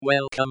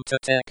Welcome to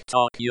Tech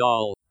Talk,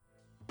 y'all.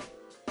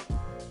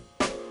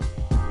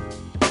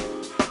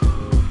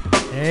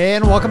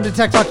 And welcome to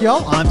Tech Talk,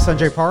 y'all. I'm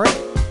Sanjay Parekh.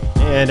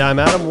 And I'm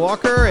Adam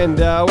Walker, and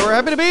we're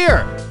happy to be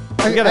here.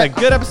 We got a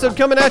good episode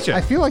coming at you.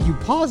 I feel like you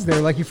paused there,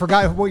 like you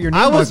forgot what your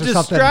name was or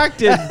something. I was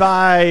distracted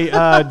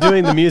by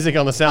doing the music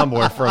on the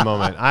soundboard for a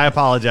moment. I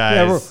apologize.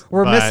 Yeah,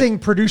 we're missing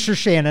producer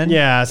Shannon.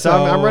 Yeah, so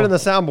I'm running the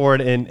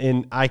soundboard,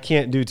 and I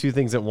can't do two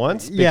things at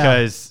once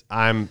because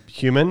I'm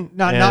human.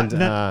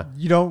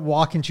 You don't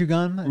walk and chew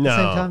gum at the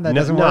same time? That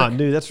doesn't work? No,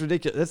 dude, that's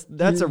ridiculous.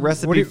 That's a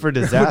recipe for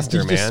disaster,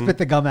 man. You just spit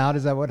the gum out?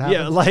 Is that what happens?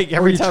 Yeah, like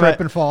every time trip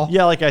and fall?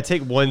 Yeah, like I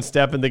take one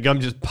step and the gum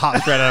just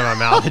pops right out of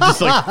my mouth. It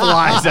just like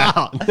flies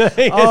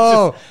out.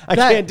 I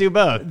can't do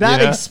both.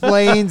 That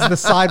explains the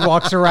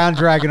sidewalks around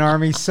Dragon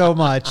Army so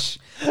much.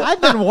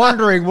 I've been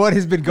wondering what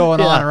has been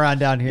going on around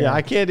down here. Yeah,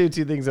 I can't do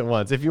two things at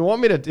once. If you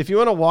want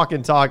to walk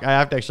and talk, I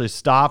have to actually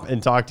stop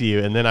and talk to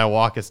you, and then I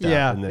walk a step.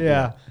 Yeah, and then,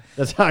 yeah.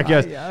 That's how it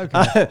goes.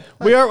 Okay.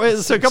 We are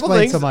so a couple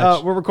things.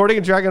 So we're recording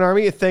in Dragon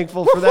Army.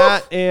 Thankful for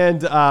that, and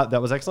that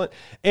was excellent.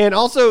 And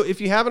also, if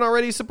you haven't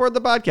already, support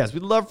the podcast.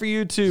 We'd love for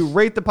you to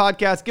rate the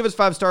podcast, give us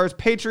 5 stars.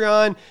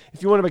 Patreon,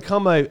 if you want to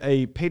become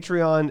a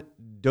Patreon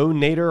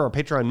donator or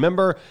Patreon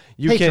member,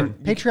 Patron.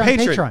 Thank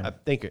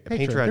you.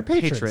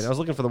 Patron. I was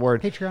looking for the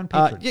word. Patron.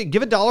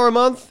 Give $1 a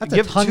month. That's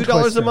give a tongue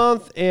 $2 twister. a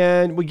month,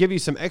 and we give you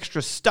some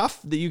extra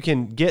stuff that you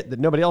can get that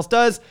nobody else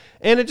does,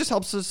 and it just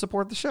helps us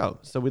support the show.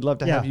 So we'd love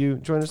to have you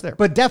join us there.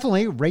 But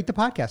definitely rate the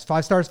podcast.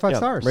 5 stars, 5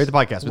 stars. Rate the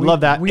podcast. We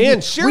love that.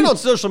 And share it on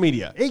social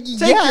media. Take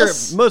your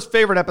most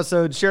favorite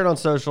episode, share it on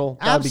social.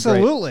 That'd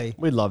Absolutely. be great.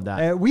 We'd love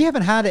that. We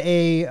haven't had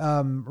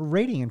a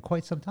rating in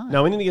quite some time.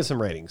 No, we need to get some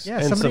ratings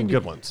and some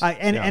good ones.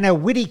 And a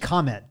witty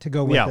comment to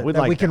go with it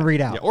that we can read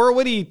out. Yeah, or a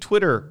witty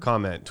Twitter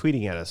comment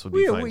tweeting at us would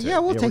be fine too. Yeah,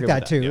 we'll take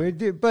that too.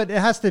 Yeah. But it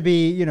has to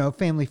be,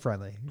 family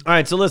friendly. All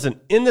right, so listen,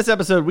 in this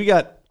episode, we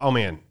got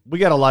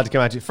a lot to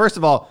come at you. First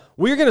of all,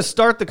 we're going to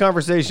start the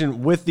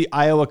conversation with the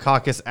Iowa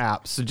Caucus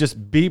app, so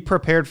just be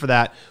prepared for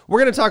that. We're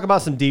going to talk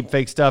about some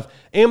deepfake stuff.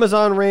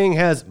 Amazon Ring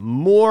has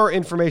more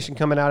information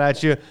coming out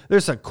at you.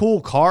 There's a cool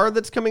car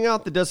that's coming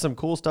out that does some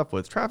cool stuff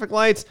with traffic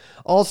lights.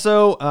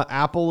 Also,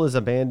 Apple has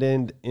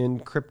abandoned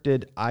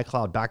encrypted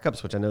iCloud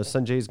backups, which I know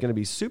Sanjay is going to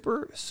be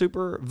super,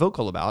 super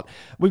vocal about.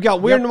 We've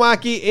got Weird and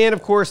Wacky and,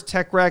 of course,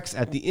 Tech Recs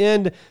at the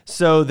end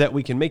so that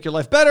we can make your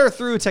life better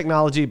through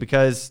technology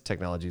because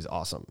technology is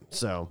awesome.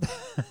 So,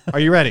 are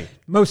you ready?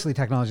 Mostly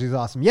technology is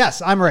awesome.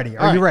 Yes, I'm ready.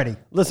 Are you ready?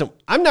 Listen,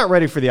 I'm not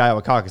ready for the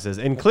Iowa caucuses,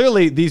 and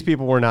clearly these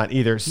people were not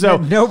either. So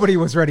nobody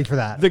was ready for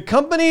that. The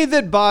company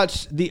that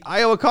botched the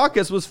Iowa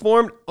caucus was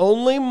formed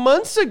only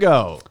months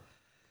ago.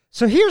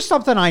 So here's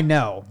something I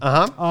know.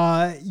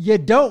 You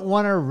don't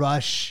want to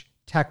rush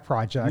tech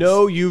projects.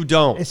 No, you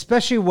don't.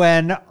 Especially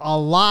when a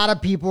lot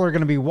of people are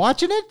going to be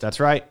watching it. That's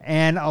right.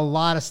 And a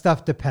lot of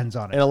stuff depends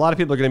on it. And a lot of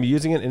people are going to be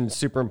using it, and it's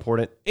super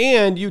important.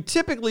 And you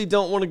typically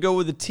don't want to go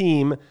with a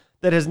team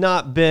that has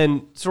not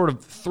been sort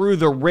of through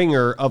the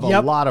ringer of a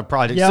lot of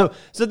projects.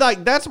 So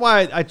that's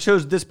why I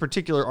chose this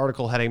particular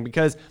article heading,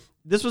 because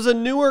this was a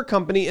newer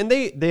company, and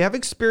they have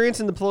experience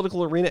in the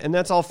political arena, and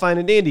that's all fine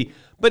and dandy.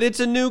 But it's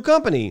a new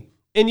company,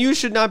 and you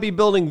should not be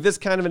building this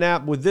kind of an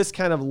app with this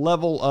kind of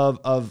level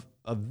of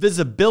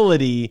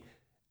visibility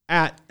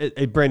at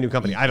a brand new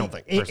company. I don't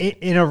think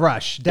in a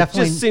rush.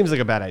 Definitely, it just seems like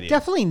a bad idea.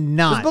 Definitely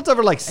not. It was built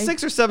over like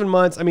 6 or 7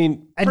 months. I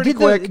mean, pretty did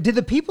quick. Did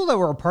the people that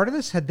were a part of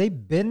this, had they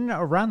been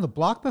around the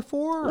block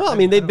before? Well, I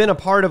mean, they've been a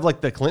part of like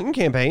the Clinton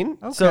campaign.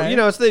 Okay.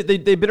 So so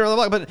they've been around the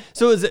block.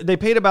 But they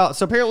paid about.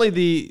 So apparently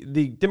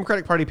the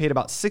Democratic Party paid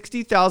about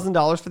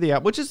 $60,000 for the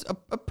app, which is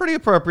a pretty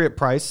appropriate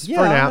price for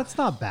an app. That's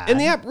not bad. And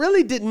the app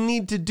really didn't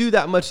need to do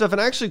that much stuff. And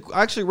I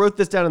actually wrote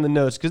this down in the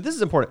notes because this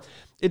is important.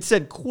 It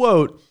said,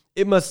 quote,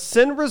 "It must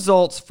send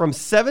results from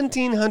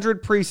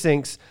 1,700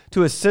 precincts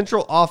to a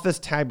central office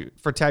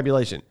for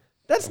tabulation."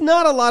 That's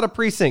not a lot of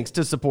precincts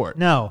to support.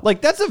 No. Like,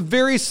 that's a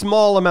very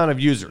small amount of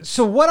users.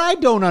 So what I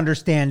don't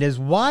understand is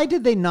why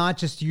did they not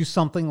just use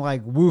something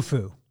like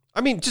Wufoo?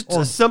 I mean, just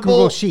a simple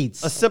Google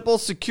Sheets. A simple,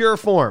 secure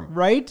form.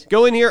 Right?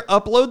 Go in here,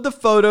 upload the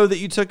photo that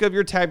you took of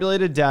your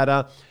tabulated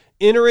data,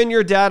 enter in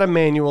your data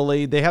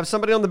manually. They have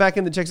somebody on the back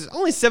end that checks. It's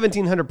only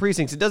 1,700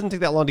 precincts. It doesn't take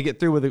that long to get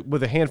through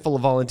with a handful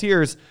of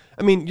volunteers.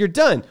 I mean, you're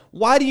done.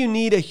 Why do you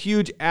need a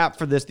huge app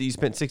for this that you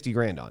spent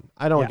 $60,000 on?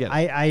 I don't get it.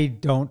 I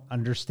don't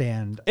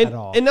understand at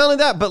all. And not only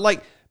that, but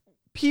like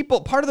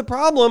part of the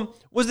problem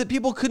was that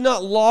people could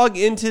not log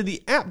into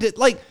the app.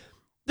 Like,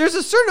 there's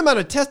a certain amount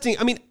of testing.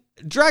 I mean,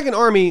 Dragon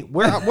Army,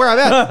 where I'm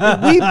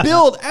at, we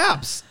build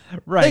apps.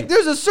 Right. Like,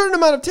 there's a certain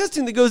amount of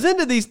testing that goes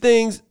into these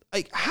things.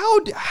 Like,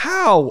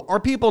 how are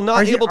people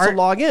not able to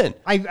log in?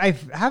 I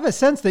have a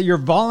sense that you're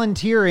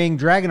volunteering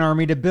Dragon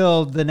Army to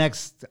build the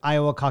next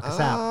Iowa caucus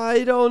app.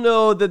 I don't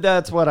know that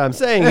that's what I'm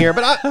saying here,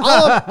 but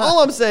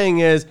all I'm saying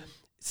is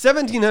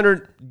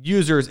 1,700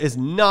 users is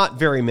not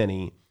very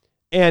many,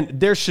 and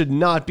there should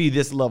not be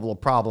this level of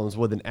problems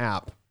with an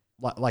app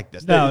like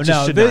this. No, It just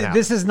no. should not happen.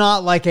 This is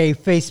not like a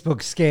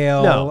Facebook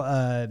scale.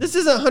 No, this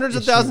isn't hundreds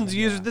of thousands of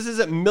users. This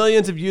isn't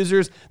millions of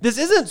users. This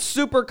isn't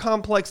super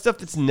complex stuff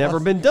that's never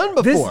been done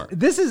before.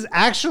 This is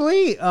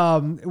actually,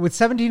 with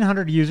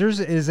 1,700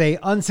 users, is a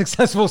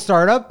unsuccessful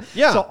startup.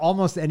 Yeah. So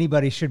almost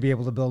anybody should be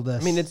able to build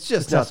this. I mean, it's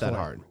just not that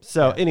hard.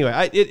 So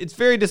anyway, it's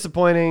very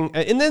disappointing.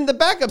 And then the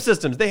backup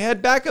systems. They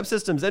had backup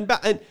systems. And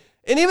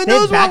even those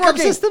weren't backup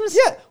working. systems?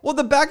 Yeah. Well,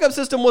 the backup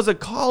system was a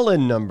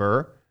call-in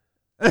number.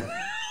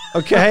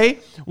 Okay,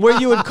 where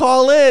you would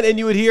call in and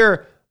you would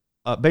hear,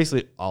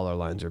 basically, all our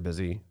lines are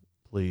busy.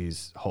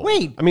 Please hold.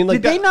 Wait, I mean,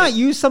 like, did they not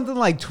use something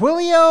like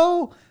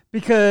Twilio?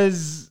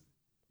 Because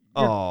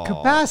your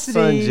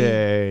capacity.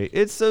 Sanjay,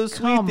 it's so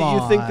sweet Come that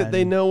you think that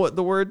they on. know what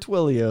the word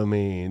Twilio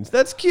means.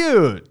 That's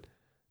cute.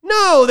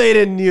 No, they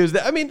didn't use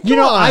that. I mean, come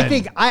on. I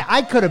think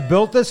I could have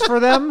built this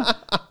for them.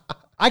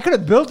 I could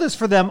have built this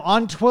for them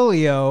on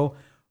Twilio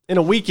in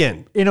a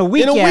weekend. in a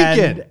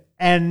weekend.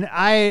 And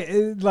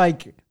I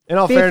like. In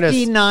all fairness,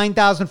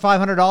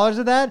 $59,500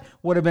 of that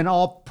would have been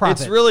all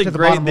profit. it's really to the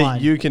great bottom that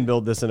line. you can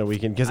build this in a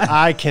weekend because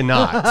I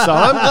cannot. So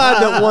I'm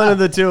glad that one of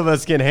the two of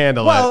us can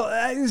handle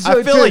it. So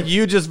I feel like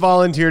you just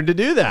volunteered to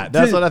do that.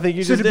 That's what I think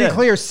you just So to did. be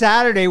clear,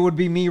 Saturday would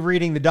be me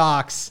reading the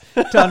docs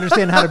to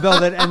understand how to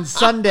build it, and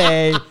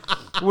Sunday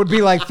would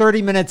be like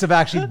 30 minutes of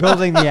actually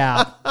building the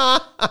app.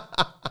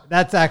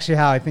 That's actually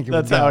how I think it would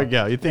go. That's how it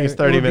go. You think it's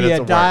 30 it would minutes be a of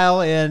work.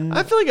 dial in.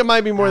 I feel like it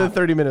might be more than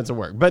 30 minutes of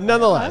work, but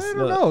nonetheless. I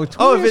don't know. Oh,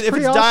 Twilio's if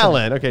pretty it's awesome. dial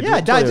in. Okay. Yeah,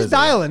 Twilio is just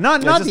dial in.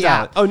 Not just the dial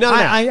in. app. Oh, not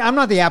an app. I'm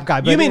not the app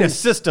guy. But You mean it a was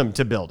system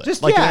to build it?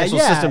 just like yeah, an actual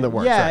yeah, system that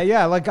works. Yeah, right.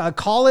 yeah. Like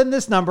call in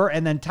this number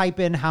and then type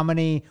in how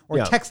many, or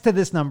Yeah. text to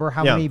this number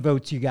how Yeah. many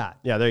votes you got.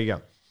 Yeah, there you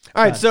go.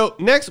 All right, so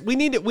next we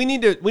need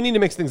to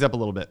mix things up a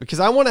little bit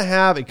because I want to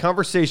have a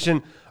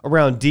conversation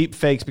around deep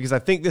fakes because I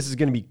think this is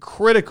going to be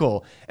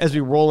critical as we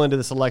roll into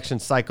this election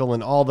cycle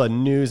and all the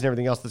news and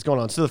everything else that's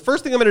going on. So the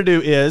first thing I'm going to do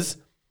is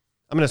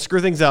I'm going to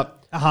screw things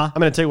up. I'm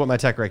going to tell you what my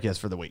tech wreck is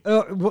for the week.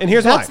 And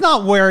here's why. That's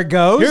not where it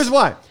goes. Here's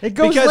why. It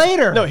goes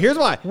later. No, here's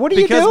why. What are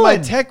you Because doing? my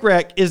tech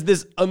wreck is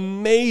this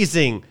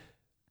amazing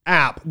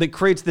app that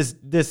creates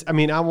this. I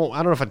mean, I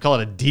don't know if I'd call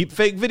it a deep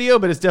fake video,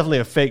 but it's definitely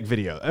a fake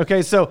video.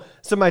 Okay, so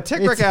my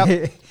tech wreck app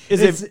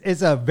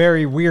it's a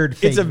very weird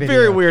fake it's a video.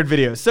 very weird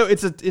video. So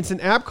it's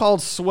an app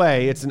called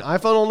Sway. It's an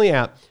iPhone only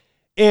app.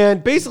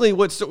 And basically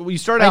you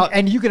start out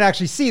and you can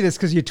actually see this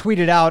because you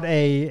tweeted out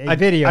a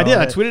video. I did.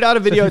 of I it. tweeted out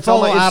a video. So if It's you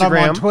on my follow Adam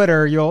Instagram. on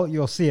Twitter.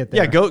 You'll see it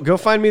there. Yeah, go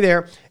find me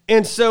there.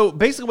 And so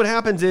basically what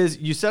happens is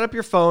you set up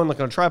your phone like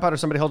on a tripod or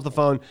somebody holds the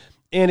phone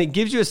and it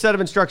gives you a set of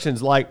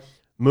instructions like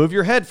move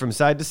your head from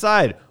side to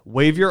side,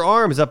 wave your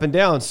arms up and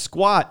down,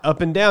 squat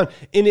up and down.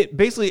 And it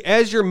basically,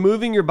 as you're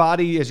moving your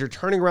body, as you're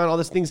turning around all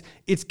these things,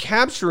 it's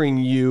capturing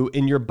you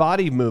in your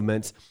body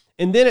movements.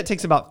 And then it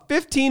takes about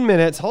 15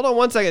 minutes. Hold on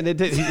one second.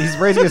 He's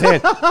raising his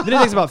hand. Then it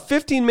takes about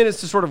 15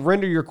 minutes to sort of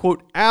render your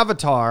quote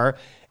avatar.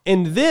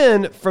 And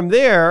then from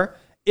there,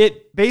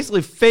 it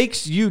basically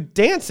fakes you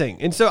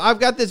dancing. And so I've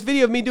got this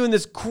video of me doing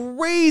this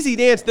crazy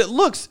dance that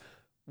looks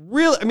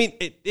real. I mean,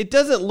 it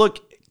doesn't look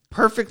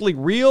perfectly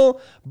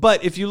real,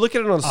 but if you look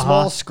at it on a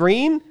small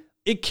screen,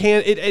 it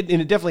can, and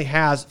it definitely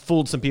has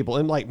fooled some people.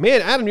 And like,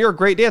 man, Adam, you're a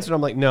great dancer. And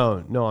I'm like,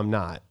 no, I'm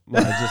not. No,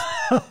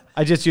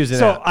 I just use it.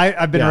 So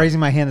I've been raising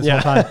my hand this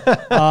whole time.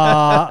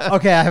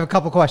 Okay, I have a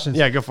couple questions.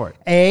 Yeah, go for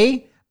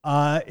it.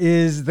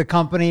 Is the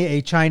company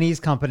a Chinese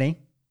company?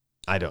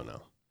 I don't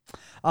know.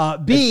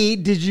 B,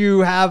 did you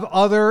have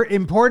other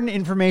important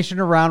information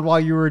around while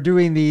you were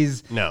doing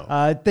these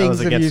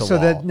things of you so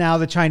that now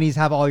the Chinese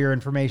have all your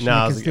information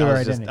No, and can steal your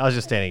identity? I was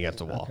just standing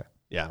against a wall. Okay.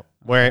 Yeah,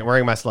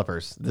 wearing my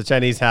slippers. The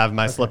Chinese have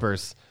my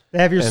slippers. They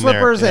have your in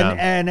slippers there,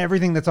 and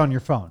everything that's on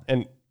your phone.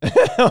 And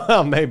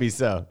well, maybe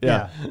so.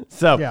 Yeah.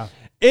 So Yeah.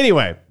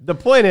 anyway, the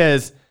point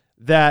is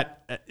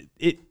that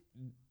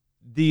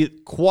the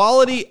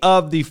quality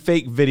of the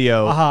fake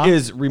video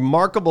is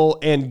remarkable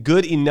and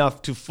good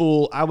enough to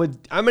fool, I'm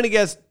going to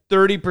guess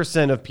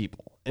 30% of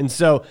people. And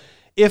so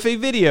if a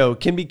video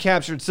can be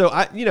captured, so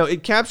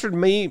it captured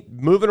me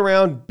moving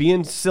around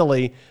being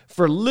silly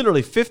for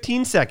literally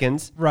 15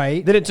 seconds.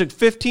 Right. Then it took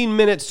 15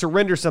 minutes to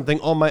render something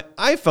on my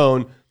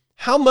iPhone.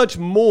 How much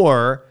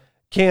more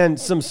can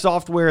some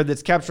software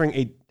that's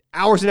capturing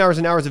hours and hours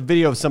and hours of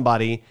video of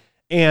somebody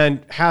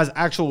and has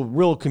actual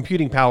real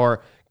computing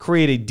power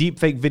create a deep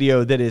fake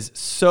video that is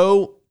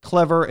so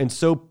clever and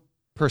so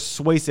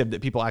persuasive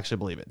that people actually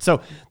believe it? So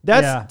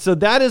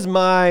that is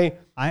my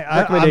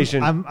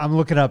recommendation. I'm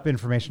looking up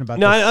information about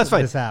that's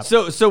fine. This app.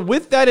 So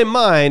with that in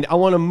mind, I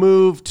want to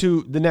move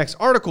to the next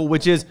article,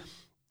 which is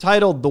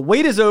titled "The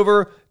Wait Is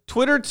Over: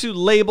 Twitter to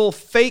Label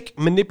Fake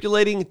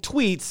Manipulating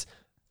Tweets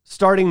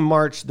Starting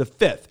March the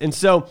 5th." And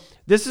so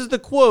this is the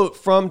quote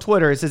from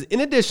Twitter. It says,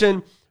 "In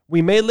addition,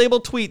 We may label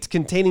tweets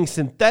containing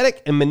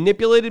synthetic and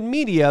manipulated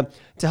media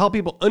to help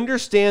people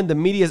understand the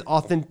media's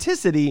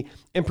authenticity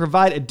and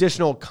provide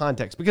additional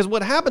context. Because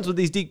what happens with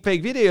these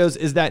deepfake videos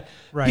is that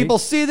people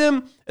see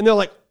them and they're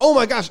like, oh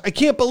my gosh, I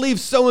can't believe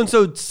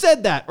so-and-so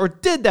said that or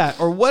did that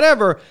or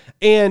whatever.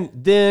 And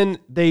then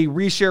they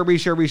reshare.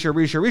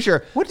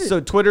 So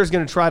Twitter is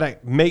going to try to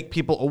make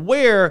people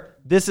aware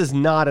this is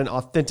not an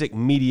authentic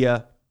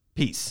media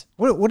piece.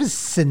 What is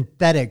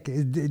synthetic?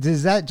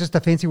 Is that just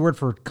a fancy word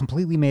for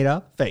completely made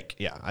up? Fake.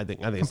 Yeah, I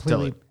think it's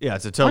totally. Yeah,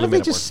 it's a totally. Why don't they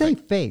made up just word.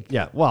 say fake?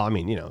 Yeah. Well, I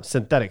mean,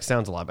 synthetic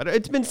sounds a lot better.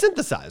 It's been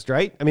synthesized,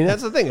 right? I mean,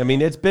 that's the thing. I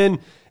mean, it's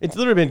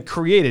literally been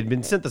created,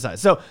 been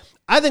synthesized. So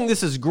I think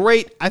this is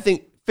great. I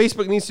think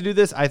Facebook needs to do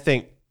this.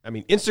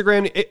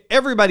 Instagram,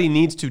 everybody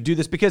needs to do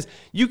this because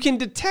you can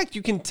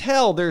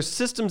tell there's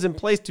systems in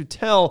place to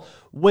tell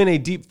when a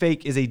deep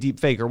fake is a deep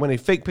fake or when a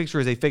fake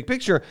picture is a fake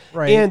picture.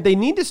 Right. And they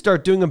need to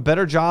start doing a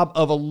better job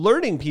of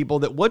alerting people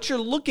that what you're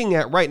looking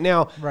at right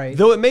now,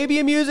 though it may be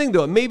amusing,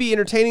 though it may be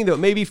entertaining, though it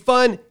may be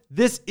fun,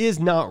 this is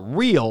not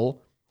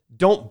real.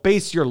 Don't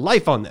base your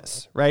life on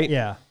this, right?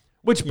 Yeah.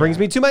 Which brings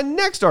me to my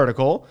next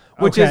article,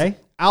 which is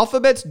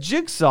Alphabet's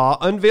Jigsaw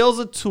unveils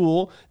a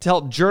tool to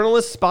help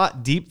journalists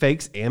spot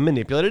deepfakes and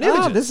manipulated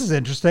images. Oh, this is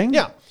interesting.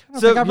 Yeah. I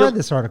don't think I've read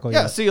this article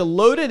yet. Yeah, so you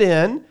load it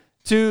in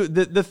to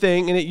the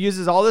thing, and it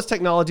uses all this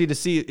technology to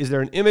see, is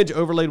there an image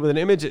overlaid with an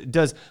image? It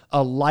does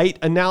a light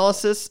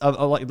analysis of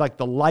like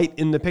the light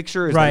in the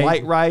picture. Is the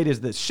light right?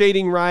 Is the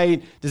shading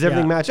right? Does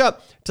everything match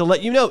up? To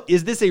let you know,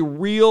 is this a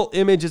real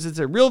image? Is this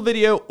a real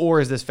video? Or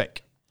is this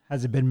fake?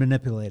 Has it been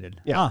manipulated?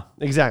 Yeah,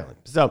 exactly.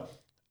 So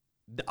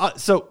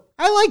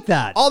I like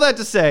that. All that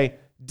to say,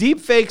 deep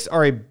fakes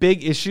are a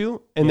big issue,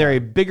 and they're a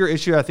bigger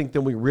issue, I think,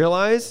 than we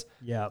realize.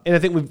 Yeah. And I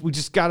think we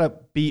just got to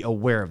be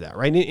aware of that,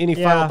 right? Any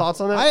final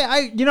thoughts on that?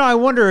 I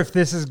wonder if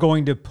this is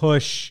going to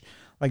push,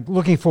 like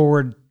looking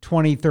forward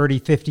 20, 30,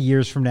 50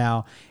 years from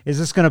now, is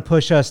this going to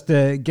push us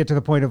to get to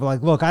the point of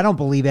like, look, I don't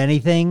believe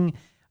anything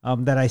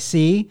that I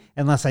see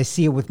unless I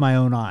see it with my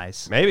own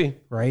eyes. Maybe.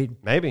 Right?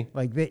 Maybe.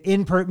 Like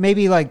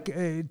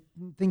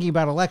thinking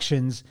about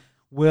elections,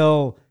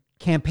 will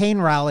campaign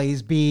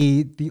rallies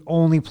be the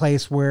only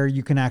place where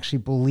you can actually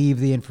believe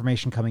the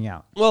information coming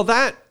out? Well,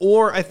 that,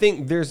 or I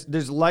think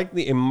there's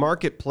likely a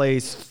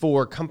marketplace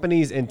for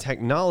companies and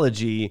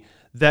technology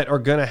that are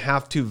going to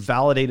have to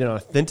validate and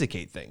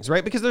authenticate things,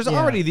 right? Because there's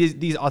already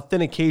these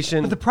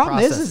authentication. But the problem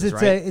is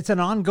it's an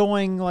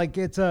ongoing, like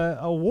it's a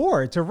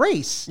war, it's a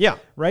race. Yeah.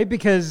 Right?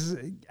 Because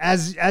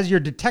as your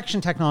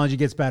detection technology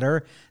gets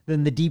better,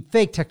 then the deep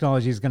fake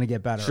technology is going to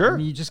get better. Sure. I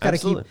mean, you just got to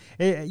keep,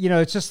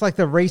 it's just like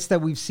the race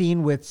that we've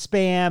seen with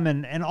spam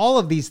and all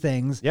of these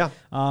things. Yeah.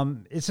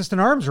 It's just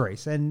an arms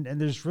race, and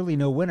there's really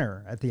no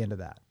winner at the end of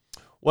that.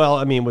 Well,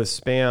 I mean, with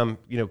spam,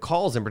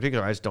 calls in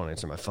particular, I just don't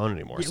answer my phone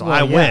anymore, so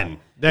I win.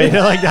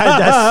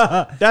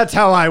 That's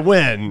how I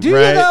win. Do you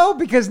though?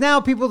 Because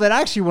now people that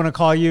actually want to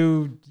call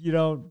you, you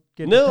don't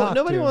get to talk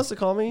nobody to. wants to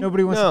call me.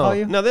 Nobody wants to call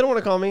you. No, they don't want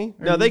to call me.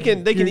 No, they can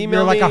email me.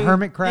 You're like a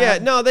hermit crab. Yeah,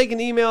 no, they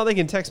can email. They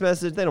can text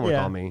message. They don't want to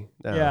call me.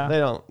 No, they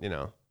don't.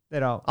 They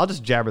don't. I'll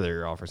just jabber their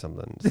ear off or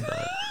something. They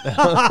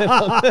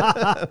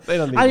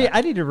don't need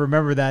I need to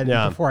remember that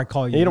before I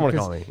call you. You don't want to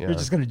call me. You're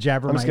just going to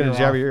jabber my ear off. I'm just going to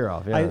jabber your ear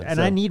off.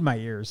 Yeah, I need my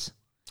ears.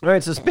 All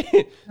right, so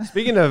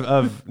speaking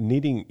of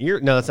needing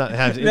ear, no, that's not.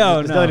 It's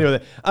no. nothing to do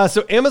with it.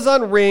 So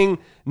Amazon Ring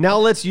now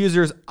lets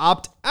users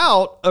opt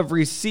out of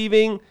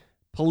receiving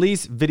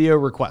police video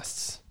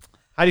requests.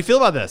 How do you feel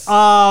about this?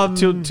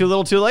 Too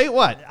little, too late.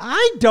 What?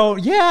 I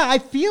don't. Yeah, I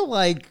feel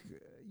like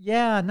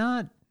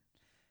not.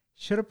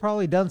 Should have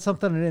probably done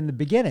something in the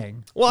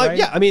beginning. Well,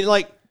 right? I mean,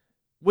 like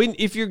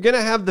if you're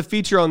gonna have the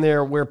feature on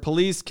there where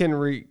police can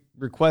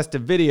request a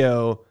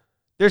video,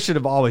 there should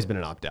have always been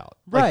an opt-out.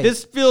 Right. Like,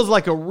 this feels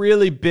like a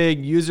really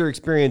big user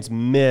experience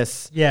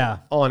miss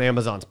on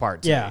Amazon's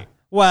part to me.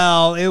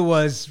 Well, it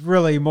was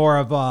really more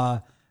of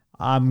a,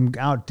 I'm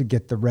out to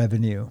get the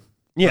revenue.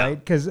 Yeah.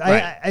 Because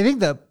I think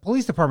the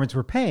police departments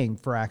were paying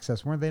for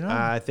access, weren't they not?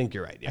 I think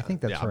you're right. Yeah. I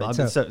think that's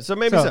right. So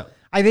maybe so.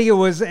 I think it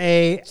was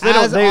a...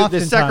 They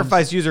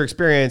sacrifice user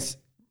experience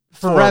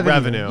for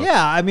revenue.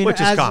 Yeah, I mean, which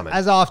is common.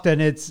 As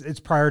often, it's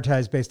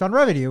prioritized based on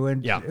revenue,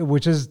 and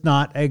which is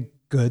not a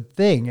good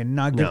thing and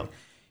not good. No.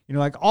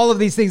 Like all of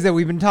these things that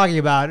we've been talking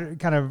about,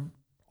 kind of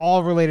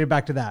all related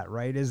back to that,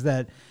 right? Is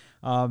that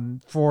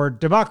for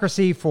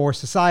democracy, for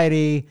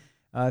society,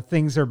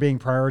 things are being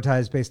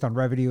prioritized based on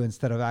revenue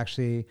instead of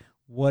actually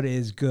what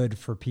is good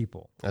for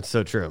people. That's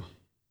so true.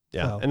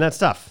 Yeah, and that's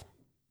tough.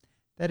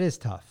 That is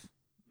tough.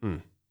 I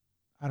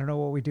don't know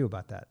what we do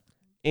about that.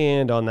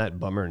 And on that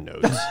bummer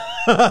note,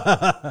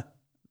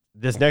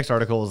 this next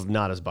article is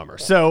not as bummer.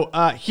 So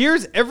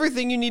here's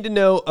everything you need to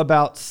know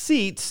about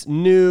Seat's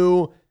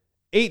new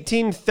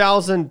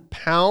 18,000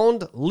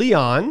 pound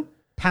Leon.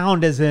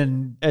 Pound as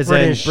in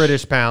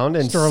British pound,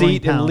 and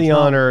Seat and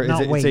Leon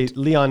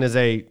Leon is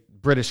a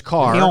British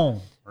car.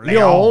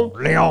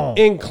 Leon.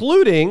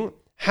 Including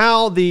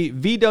how the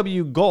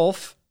VW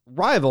Golf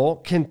rival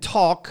can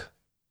talk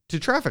to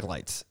traffic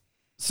lights.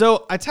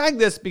 So I tagged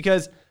this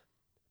because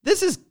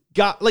this is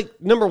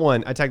number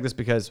one, I tag this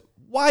because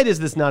why does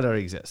this not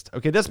already exist?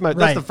 Okay, that's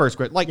the first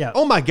question. Like,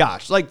 oh my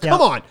gosh,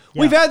 come on.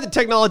 We've had the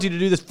technology to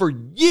do this for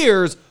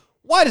years.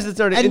 Why does this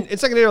not? And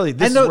secondarily,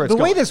 this is where it's the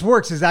way going. this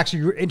works is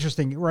actually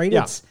interesting, right?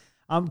 Yeah. It's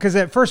because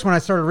at first when I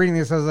started reading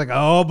this, I was like,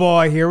 oh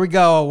boy, here we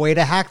go, a way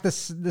to hack the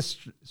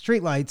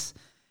streetlights.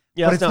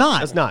 Yeah, but it's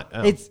not. It's not.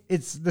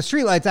 It's the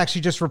streetlights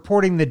actually just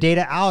reporting the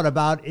data out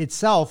about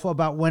itself,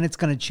 about when it's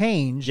going to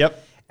change.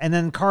 Yep. And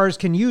then cars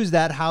can use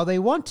that how they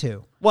want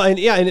to. Well, and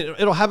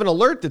it'll have an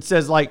alert that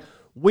says like,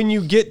 when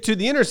you get to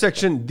the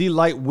intersection, the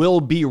light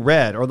will be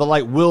red or the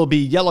light will be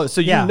yellow.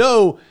 So you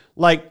know,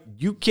 like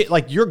you can't,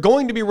 like you're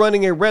going to be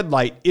running a red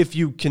light if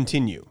you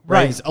continue.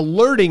 Right. It's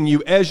alerting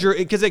you as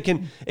because it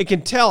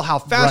can tell how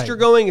fast you're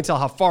going and tell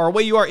how far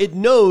away you are. It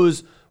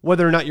knows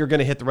whether or not you're going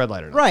to hit the red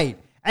light or not. Right.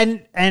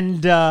 And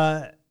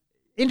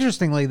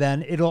interestingly,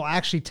 then it'll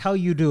actually tell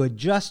you to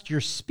adjust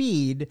your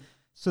speed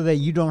so that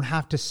you don't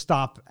have to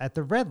stop at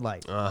the red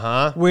light.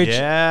 Which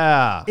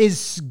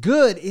is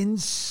good in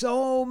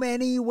so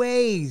many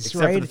ways.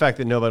 Except for the fact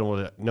that no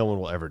one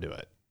will ever do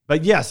it.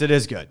 But yes, it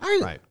is good.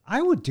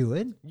 I would do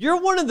it.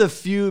 You're one of the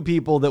few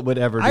people that would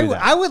ever do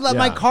that. I would let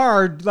my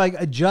car like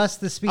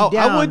adjust the speed down.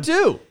 I would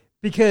too.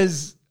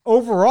 Because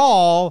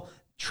overall,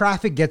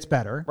 traffic gets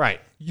better. Right.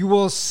 You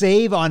will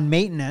save on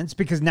maintenance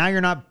because now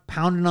you're not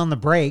pounding on the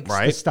brakes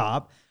to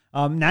stop.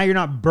 Now you're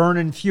not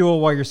burning fuel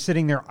while you're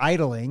sitting there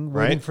idling,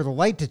 waiting for the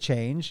light to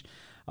change.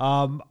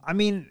 I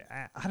mean,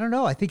 I don't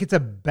know. I think it's a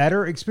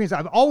better experience.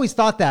 I've always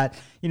thought that.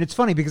 It's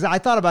funny because I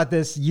thought about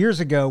this years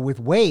ago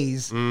with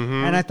Waze,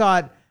 and I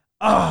thought,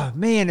 oh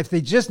man, if they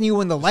just knew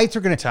when the lights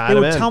are going to, they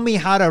would tell me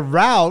how to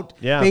route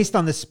based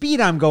on the speed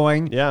I'm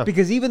going. Yeah.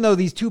 Because even though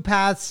these two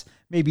paths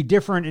may be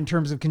different in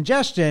terms of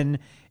congestion,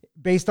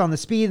 based on the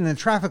speed and the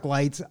traffic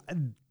lights,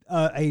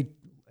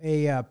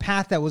 a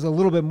path that was a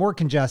little bit more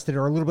congested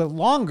or a little bit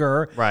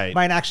longer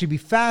might actually be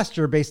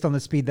faster based on the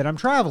speed that I'm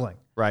traveling.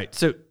 Right.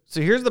 So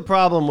here's the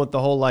problem with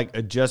the whole like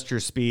adjust your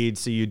speed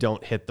so you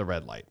don't hit the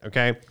red light.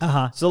 Okay.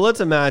 So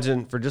let's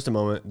imagine for just a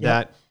moment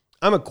that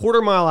I'm a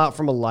quarter mile out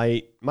from a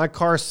light. My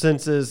car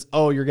senses,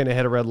 oh, you're going to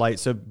hit a red light.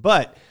 So,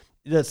 but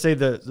let's say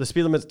the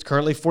speed limit is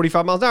currently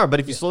 45 miles an hour. But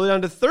if you slow it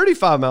down to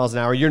 35 miles an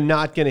hour, you're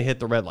not going to hit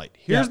the red light.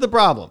 Here's the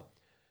problem.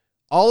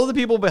 All of the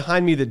people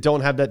behind me that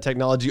don't have that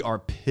technology are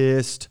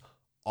pissed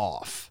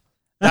off.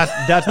 That's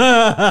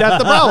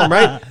the problem,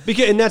 right?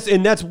 Because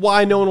that's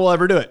why no one will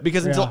ever do it.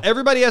 Because until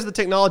everybody has the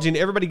technology and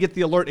everybody gets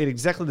the alert at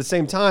exactly the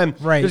same time,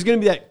 there's going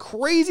to be that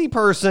crazy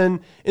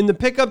person in the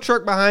pickup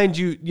truck behind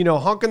you,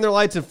 honking their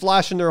lights and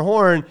flashing their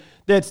horn.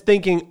 That's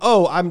thinking,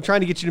 oh, I'm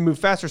trying to get you to move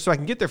faster so I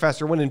can get there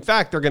faster. When in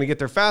fact they're going to get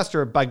there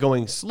faster by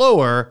going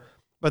slower,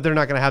 but they're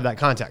not going to have that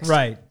context.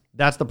 Right.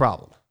 That's the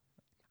problem.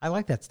 I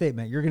like that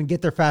statement. You're going to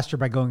get there faster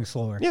by going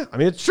slower. Yeah, I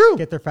mean, it's true.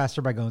 Get there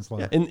faster by going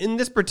slower. Yeah, in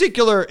this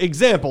particular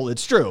example,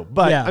 it's true.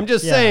 But I'm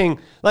just saying,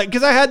 like,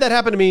 because I had that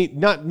happen to me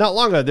not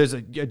long ago. There's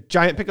a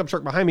giant pickup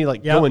truck behind me,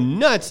 like, going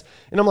nuts.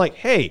 And I'm like,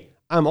 hey,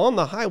 I'm on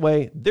the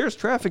highway. There's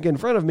traffic in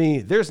front of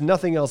me. There's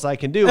nothing else I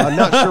can do. I'm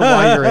not sure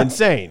why you're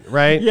insane,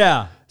 right?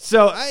 Yeah.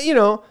 So,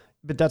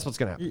 but that's what's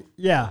going to happen.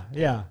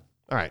 Yeah.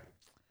 All right.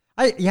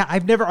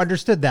 I've never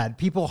understood that.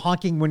 People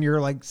honking when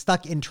you're, like,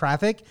 stuck in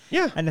traffic.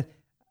 Yeah. And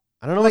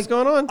I don't know what's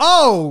going on.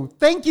 Oh,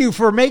 thank you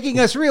for making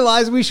us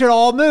realize we should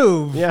all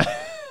move. Yeah,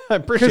 I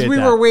appreciate that. Because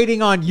we were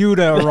waiting on you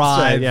to arrive.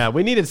 Right, yeah,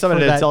 we needed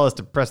somebody to tell us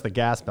to press the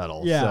gas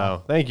pedal. Yeah.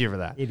 So thank you for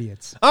that.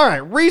 Idiots. All right,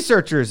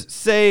 researchers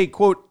say,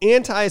 quote,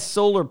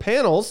 anti-solar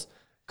panels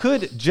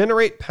could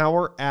generate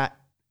power at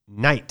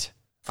night.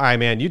 All right,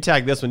 man, you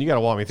tag this one. You got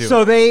to walk me through.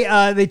 So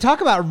they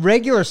talk about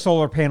regular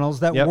solar panels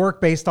that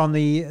work based on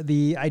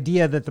the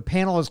idea that the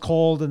panel is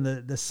cold and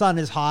the sun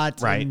is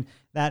hot. Right.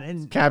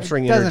 And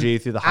capturing energy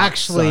through the hot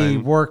actually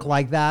sun. Work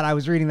like that. I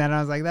was reading that and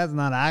I was like, that's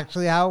not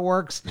actually how it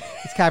works.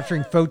 It's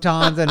capturing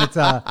photons and it's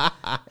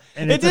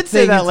it did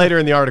say that later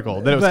in the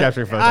article that it was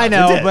capturing photons. I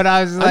know, but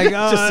I was like,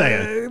 just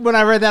saying. When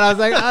I read that, I was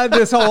like,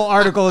 this whole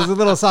article is a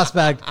little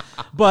suspect.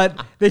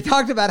 But they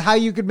talked about how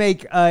you could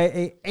make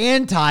a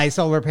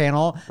anti-solar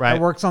panel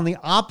that works on the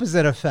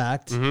opposite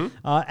effect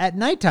at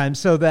nighttime,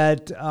 so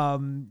that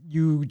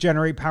you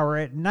generate power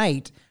at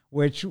night,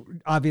 which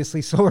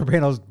obviously solar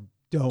panels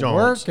don't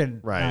work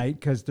at night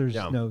because there's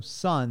no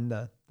sun,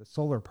 the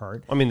solar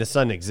part. I mean, the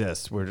sun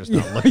exists. We're just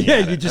not looking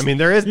at it. I mean,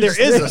 there is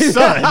a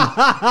sun.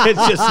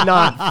 It's just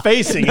not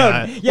facing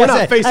it. We're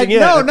not facing it.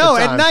 No.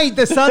 At night,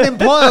 the sun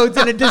implodes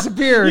and it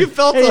disappears. You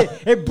felt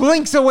it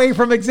blinks away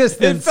from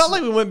existence. It felt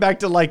like we went back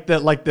to the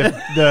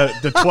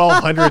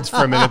 1200s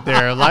for a minute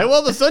there. Like,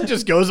 well, the sun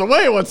just goes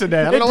away once a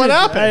day. I don't know what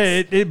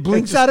happens. It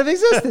blinks out of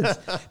existence.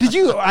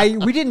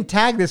 We didn't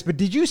tag this, but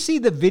did you see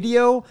the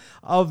video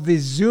of the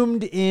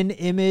zoomed in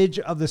image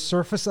of the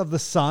surface of the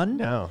sun?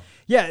 No.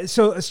 Yeah,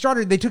 so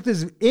astronomers, they took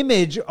this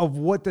image of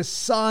what the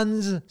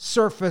sun's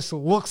surface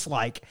looks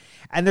like,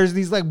 and there's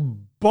these like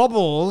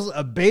bubbles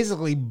of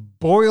basically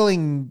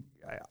boiling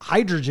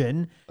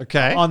hydrogen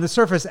Okay. on the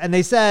surface. And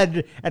they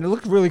said, and it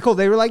looked really cool.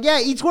 They were like, yeah,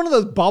 each one of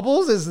those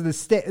bubbles is the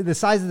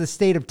size of the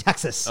state of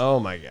Texas. Oh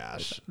my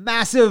gosh.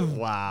 Massive,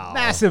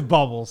 massive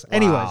bubbles.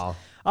 Anyways.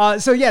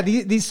 So yeah,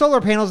 these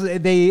solar panels,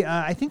 they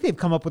I think they've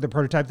come up with a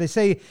prototype. They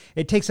say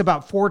it takes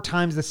about 4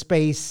 times the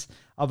space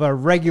of a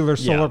regular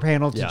solar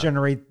panel to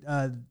generate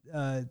the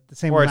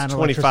same amount of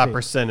electricity. Or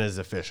it's 25% as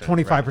efficient.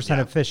 25%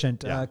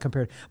 efficient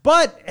compared.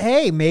 But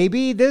hey,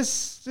 maybe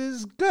this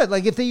is good.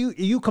 Like if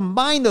you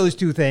combine those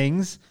two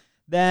things,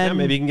 then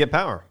maybe you can get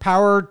power.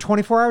 Power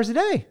 24 hours a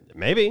day.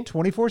 Maybe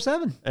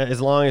 24/7.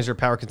 As long as your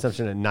power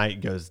consumption at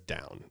night goes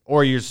down,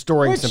 or you're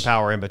storing some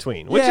power in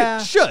between, which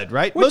it should,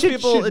 right? Most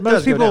people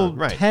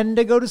tend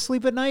to go to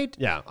sleep at night.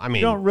 Yeah, I mean,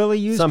 you don't really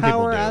use some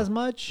power people do. as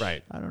much,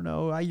 right? I don't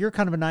know. You're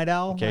kind of a night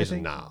owl.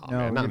 Occasionally, no,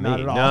 man, not me.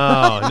 Not at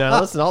all. No.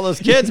 Listen, all those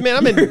kids, man.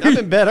 I'm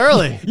in bed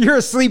early. You're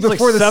asleep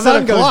before like the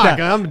sun goes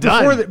down. I'm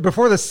done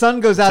before the sun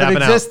goes out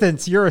of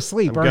existence. You're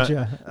asleep, aren't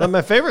you?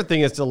 My favorite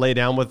thing is to lay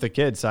down with the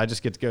kids, so I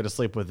just get to go to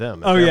sleep with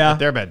them. At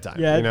their bedtime.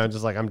 Yeah,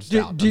 just like I'm just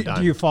out. Do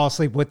you fall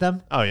asleep with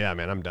them? Oh yeah,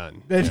 man, I'm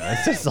done.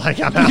 It's just like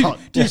I'm out.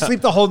 Do you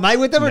sleep the whole night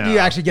with them, or do you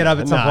actually get up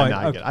at some point?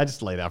 No, I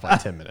just lay down for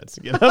like 10 minutes.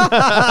 All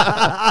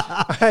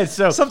right,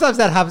 so sometimes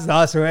that happens to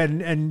us,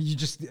 and you're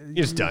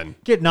just done.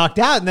 Get knocked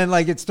out, and then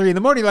like it's 3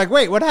 a.m. You're like,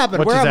 wait, what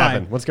happened? Where am I?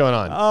 What's going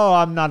on? Oh,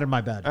 I'm not in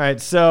my bed. All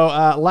right,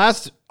 so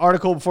last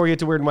article before we get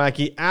to weird and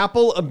wacky: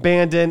 Apple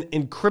abandoned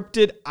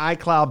encrypted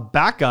iCloud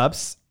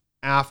backups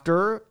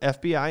after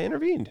FBI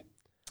intervened.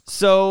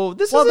 So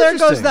this is there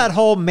goes that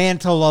whole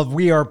mantle of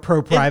we are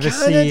pro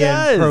privacy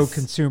and pro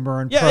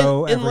consumer and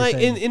pro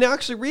everything. And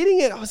actually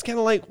reading it, I was kind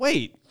of like,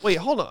 wait,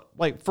 hold on,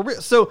 like for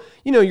real. So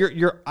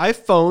your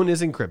iPhone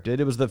is encrypted.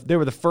 They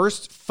were the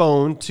first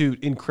phone to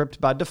encrypt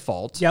by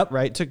default. Yep.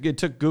 Right. It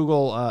took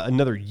Google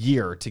another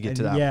year to get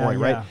to that point.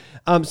 Right.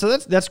 So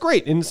that's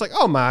great, and it's like,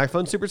 oh, my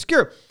iPhone's super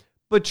secure.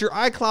 But your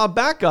iCloud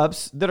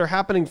backups that are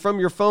happening from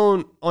your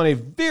phone on a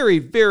very,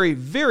 very,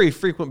 very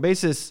frequent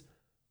basis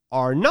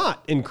are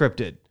not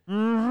encrypted.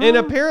 Mm-hmm. And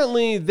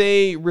apparently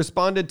they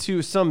responded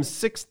to some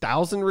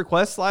 6,000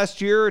 requests last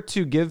year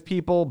to give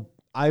people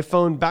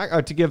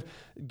to give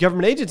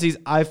government agencies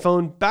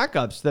iPhone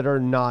backups that are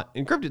not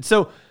encrypted.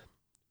 So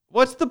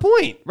what's the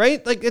point,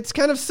 right? Like, it's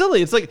kind of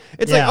silly. It's like,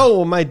 oh,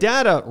 well, my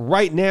data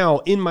right now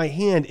in my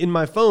hand, in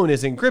my phone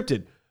is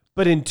encrypted.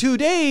 But in 2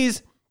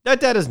 days,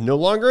 that data is no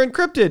longer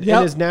encrypted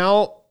and is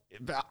now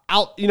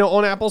out,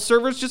 on Apple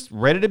servers, just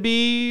ready to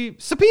be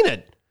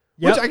subpoenaed.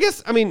 Which I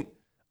guess,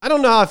 I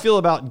don't know how I feel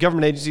about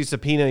government agencies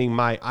subpoenaing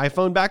my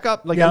iPhone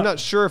backup. Like, I'm not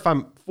sure if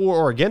I'm for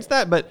or against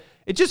that, but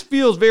it just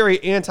feels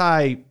very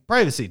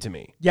anti-privacy to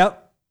me.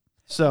 Yep.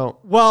 So,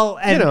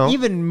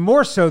 even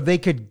more so, they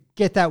could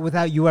get that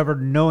without you ever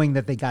knowing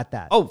that they got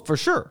that. Oh, for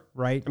sure.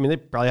 Right. They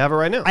probably have it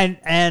right now.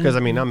 And because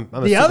I'm a super dangerous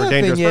person. The other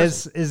thing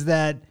is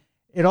that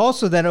it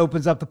also then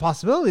opens up the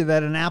possibility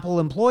that an Apple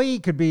employee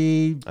could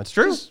be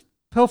just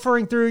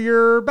pilfering through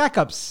your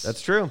backups.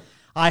 That's true.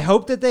 I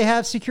hope that they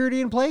have security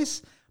in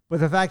place. But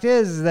the fact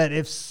is that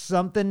if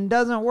something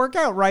doesn't work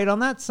out right on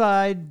that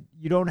side,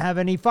 you don't have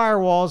any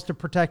firewalls to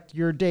protect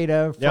your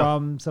data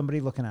from somebody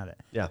looking at it.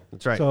 Yeah,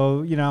 that's right.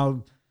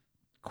 So,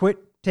 quit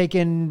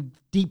taking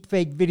deep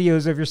fake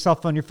videos of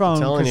yourself on your phone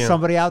because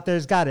somebody out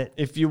there's got it.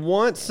 If you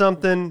want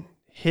something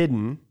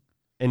hidden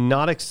and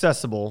not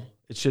accessible,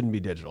 it shouldn't be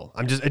digital.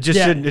 It just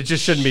shouldn't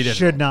be digital.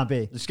 Should not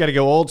be. Just got to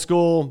go old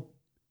school,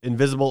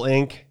 invisible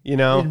ink,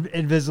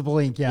 Invisible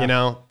ink,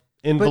 yeah.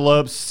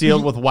 Envelopes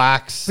sealed with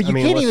wax. But you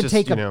can't even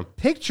take a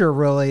picture,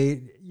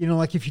 really.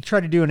 Like if you try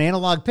to do an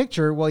analog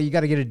picture, well, you got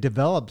to get it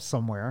developed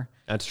somewhere.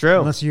 That's true.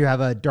 Unless you have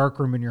a dark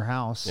room in your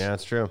house. Yeah,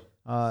 that's true.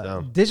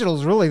 Digital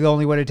is really the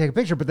only way to take a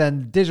picture, but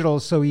then digital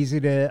is so easy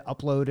to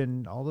upload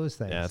and all those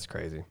things. Yeah, that's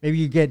crazy. Maybe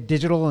you get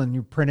digital and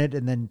you print it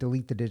and then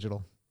delete the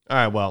digital. All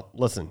right, well,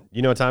 listen.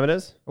 You know what time it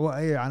is? Well,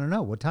 I don't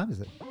know. What time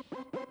is it?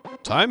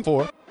 Time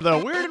for the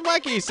Weird and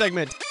Wacky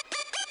segment.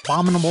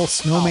 Abominable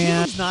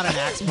snowman. He's not an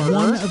axe murderer.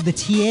 One of the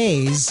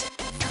TAs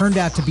turned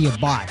out to be a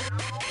bot.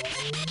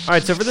 All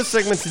right, so for this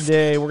segment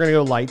today, we're going to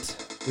go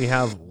light. We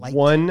have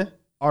one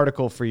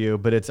article for you,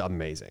 but it's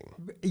amazing.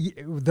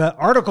 The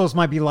articles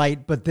might be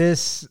light, but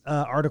this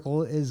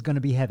article is going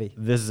to be heavy.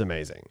 This is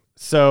amazing.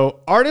 So,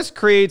 artist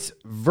creates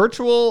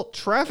virtual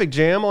traffic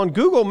jam on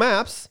Google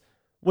Maps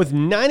with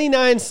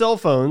 99 cell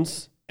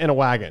phones and a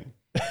wagon.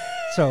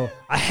 So,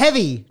 a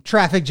heavy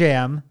traffic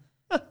jam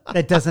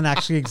that doesn't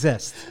actually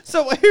exist.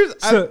 So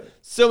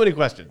so many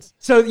questions.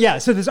 So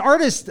this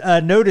artist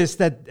noticed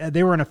that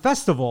they were in a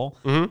festival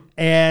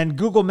and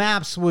Google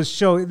Maps was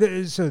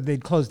showing, so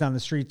they'd closed down the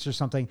streets or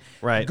something.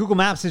 Right. Google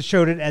Maps had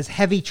showed it as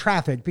heavy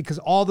traffic because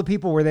all the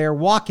people were there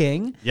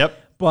walking. Yep.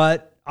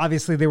 But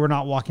obviously they were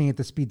not walking at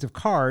the speeds of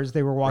cars.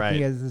 They were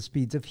walking at the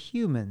speeds of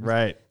humans.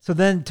 Right. So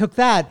then took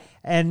that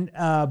and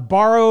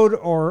borrowed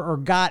or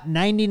got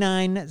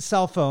 99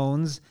 cell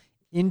phones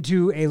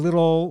into a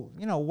little,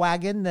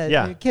 wagon,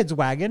 a kid's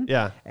wagon.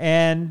 Yeah.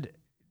 And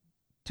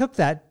took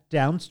that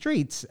down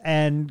streets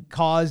and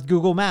caused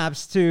Google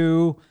Maps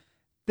to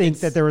think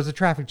that there was a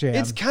traffic jam.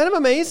 It's kind of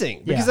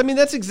amazing because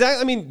that's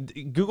exactly. I mean,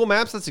 Google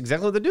Maps. That's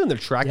exactly what they're doing. They're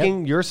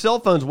tracking your cell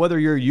phones, whether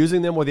you're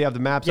using them, whether you have the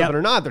maps open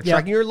or not. They're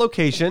tracking your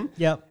location.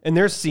 And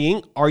they're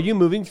seeing: are you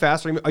moving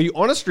fast? Are you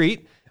on a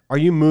street? Are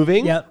you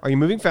moving? Are you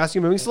moving fast? Are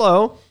you moving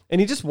slow? And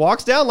he just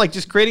walks down like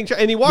just creating,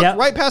 and he walked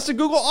right past the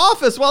Google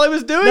office while he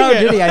was doing it.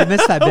 Did he? I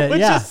missed that bit.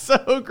 Which is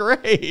so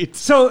great.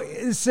 So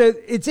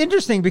it's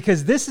interesting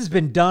because this has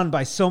been done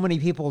by so many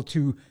people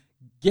to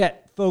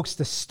get folks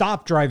to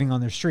stop driving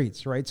on their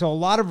streets, right? So a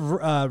lot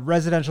of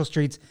residential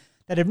streets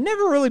that have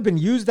never really been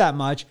used that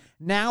much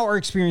now are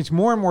experiencing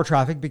more and more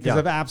traffic because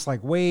of apps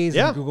like Waze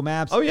and Google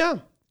Maps. Oh, yeah.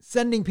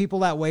 Sending people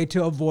that way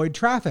to avoid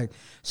traffic.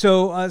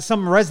 So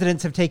some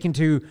residents have taken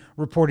to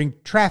reporting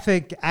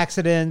traffic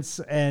accidents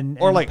and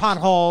like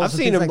potholes. I've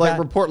seen them like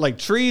report like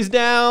trees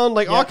down,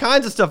 like all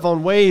kinds of stuff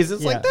on Waze.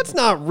 It's like, that's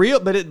not real,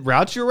 but it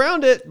routes you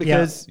around it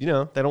because, they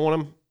don't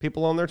want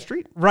people on their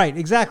street. Right,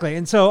 exactly.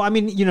 And so, I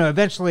mean,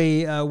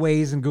 eventually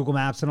Waze and Google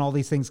Maps and all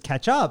these things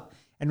catch up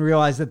and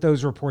realize that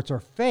those reports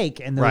are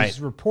fake. And those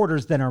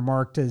reporters then are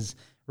marked as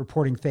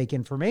reporting fake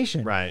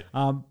information. Right.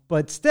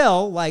 But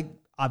still, like,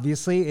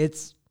 obviously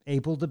it's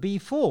able to be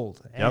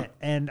fooled.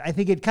 And I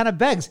think it kind of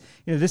begs,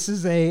 this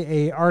is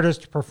a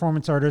artist,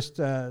 performance artist,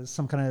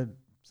 something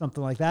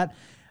like that.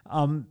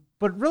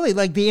 But really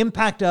like the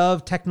impact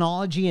of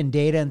technology and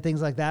data and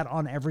things like that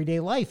on everyday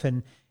life.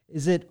 And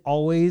is it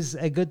always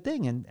a good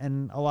thing?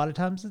 And a lot of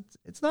times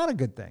it's not a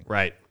good thing.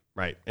 Right.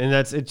 And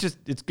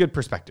it's good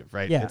perspective,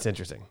 right? Yeah. It's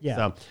interesting. Yeah.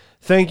 So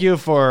thank you,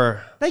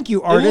 artist.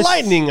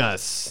 Enlightening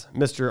us,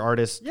 Mr.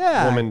 Artist,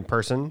 woman,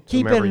 person,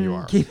 whomever you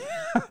are.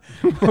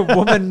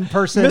 Woman,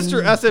 person. I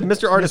said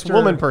Mr. Artist,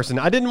 woman, person.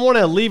 I didn't want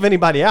to leave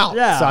anybody out.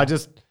 Yeah. So I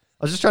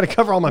was just trying to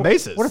cover all my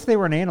bases. What if they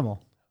were an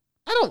animal?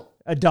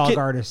 A dog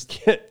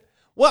artist.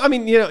 Well, I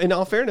mean, in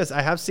all fairness,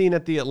 I have seen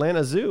at the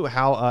Atlanta Zoo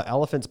how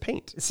elephants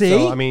paint. See?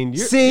 So, I mean,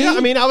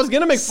 I was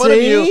going to make fun of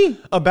you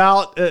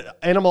about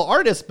animal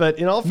artists, but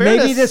in all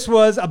fairness. Maybe this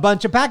was a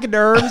bunch of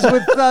pachyderms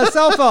with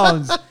cell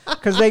phones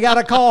because they got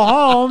a call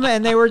home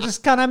and they were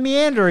just kind of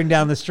meandering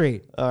down the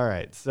street. All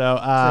right.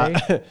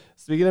 So,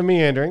 speaking of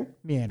meandering,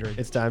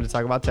 it's time to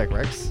talk about Tech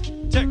Recs.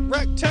 Tech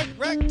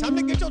Rec. Time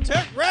to get your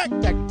Tech Rec.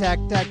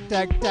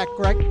 Tech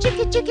Rec.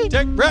 Chicky.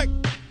 Tech Rec.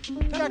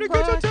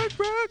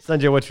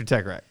 Sanjay, what's your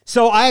Tech Rec?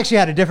 So I actually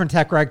had a different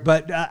Tech Rec,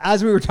 but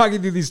as we were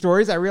talking through these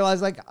stories, I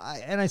realized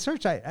I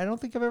searched, I don't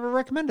think I've ever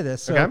recommended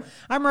this. So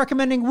I'm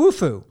recommending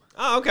Wufoo.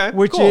 Oh, okay.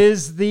 Which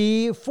is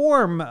the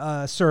form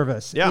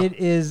service. Yeah. It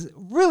is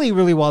really,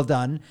 really well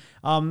done.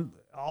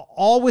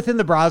 All within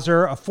the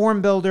browser, a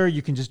form builder.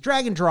 You can just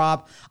drag and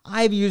drop.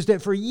 I've used it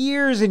for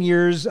years and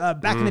years.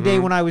 Back in the day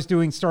when I was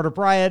doing Startup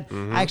Riot,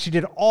 I actually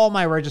did all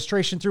my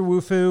registration through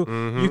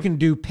Wufoo. You can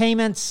do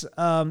payments.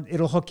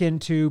 It'll hook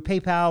into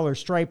PayPal or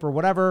Stripe or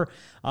whatever.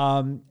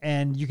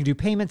 And you can do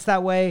payments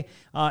that way.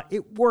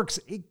 It works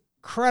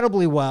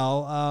incredibly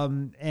well.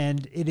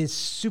 And it is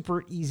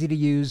super easy to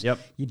use. Yep.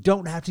 You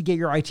don't have to get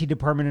your IT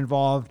department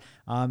involved.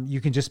 You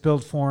can just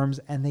build forms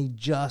and they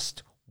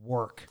just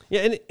work.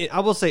 Yeah, and I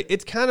will say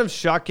it's kind of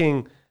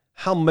shocking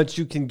how much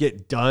you can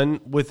get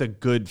done with a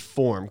good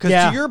form. Because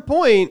to your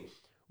point,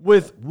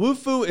 with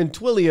Wufoo and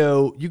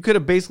Twilio, you could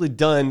have basically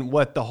done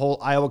what the whole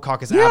Iowa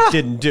Caucus app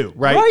didn't do,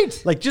 right?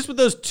 Right. Like just with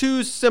those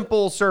two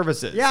simple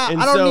services. Yeah,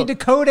 I don't need to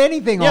code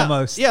anything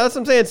almost. Yeah, that's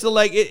what I'm saying. So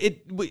like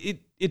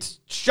it's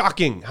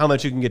shocking how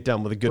much you can get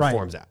done with a good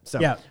forms app.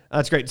 So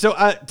that's great. So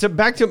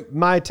back to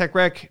my Tech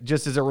Rec,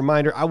 just as a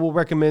reminder, I will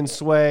recommend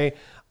Sway.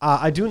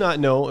 I do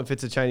not know if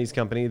it's a Chinese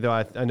company, though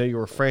I know you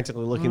were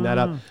frantically looking that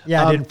up.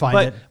 Yeah, I didn't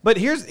find it. But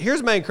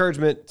here's my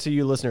encouragement to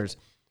you listeners.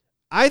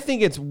 I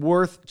think it's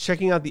worth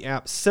checking out the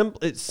app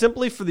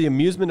simply for the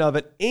amusement of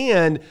it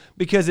and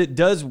because it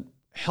does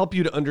help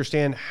you to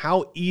understand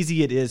how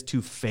easy it is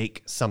to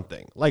fake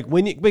something. Like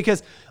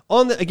because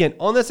on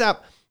this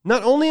app,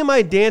 not only am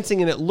I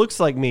dancing and it looks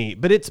like me,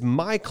 but it's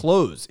my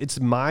clothes, it's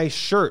my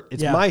shirt,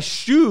 it's my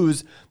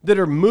shoes that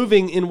are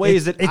moving in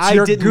ways that I didn't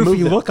move. It's your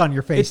goofy look on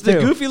your face. It's the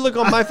goofy look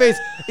on my face.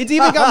 It's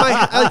even got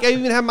I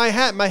even have my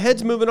hat, my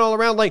head's moving all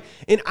around.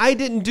 And I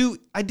didn't do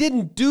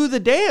the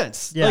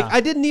dance. Yeah.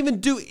 I didn't even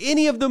do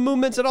any of the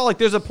movements at all. Like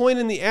there's a point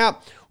in the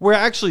app where I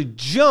actually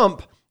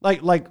jump, like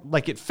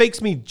it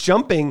fakes me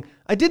jumping.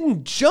 I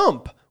didn't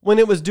jump when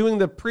it was doing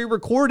the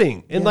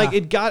pre-recording. And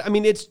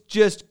it's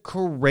just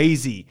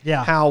crazy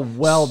how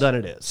well done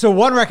it is. So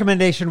one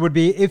recommendation would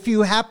be if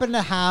you happen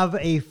to have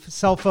a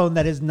cell phone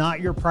that is not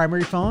your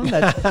primary phone,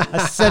 that's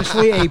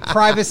essentially a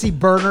privacy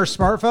burner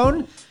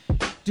smartphone,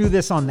 do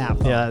this on that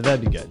phone. Yeah,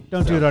 that'd be good.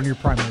 Don't do it on your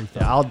primary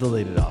phone. Yeah, I'll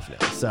delete it off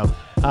now. So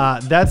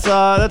that's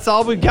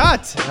all we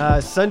got.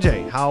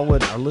 Sanjay, how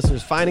would our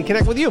listeners find and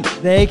connect with you?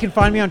 They can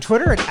find me on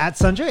Twitter at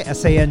Sanjay,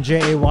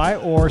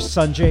 SANJAY, or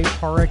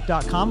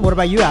sanjayparekh.com. What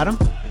about you, Adam?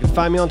 You can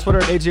find me on Twitter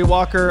at AJ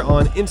Walker,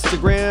 on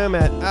Instagram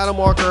at Adam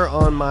Walker,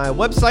 on my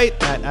website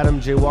at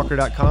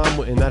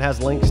adamjwalker.com, and that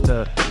has links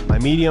to my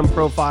Medium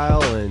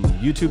profile and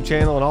YouTube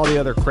channel and all the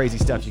other crazy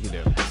stuff you can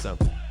do. So.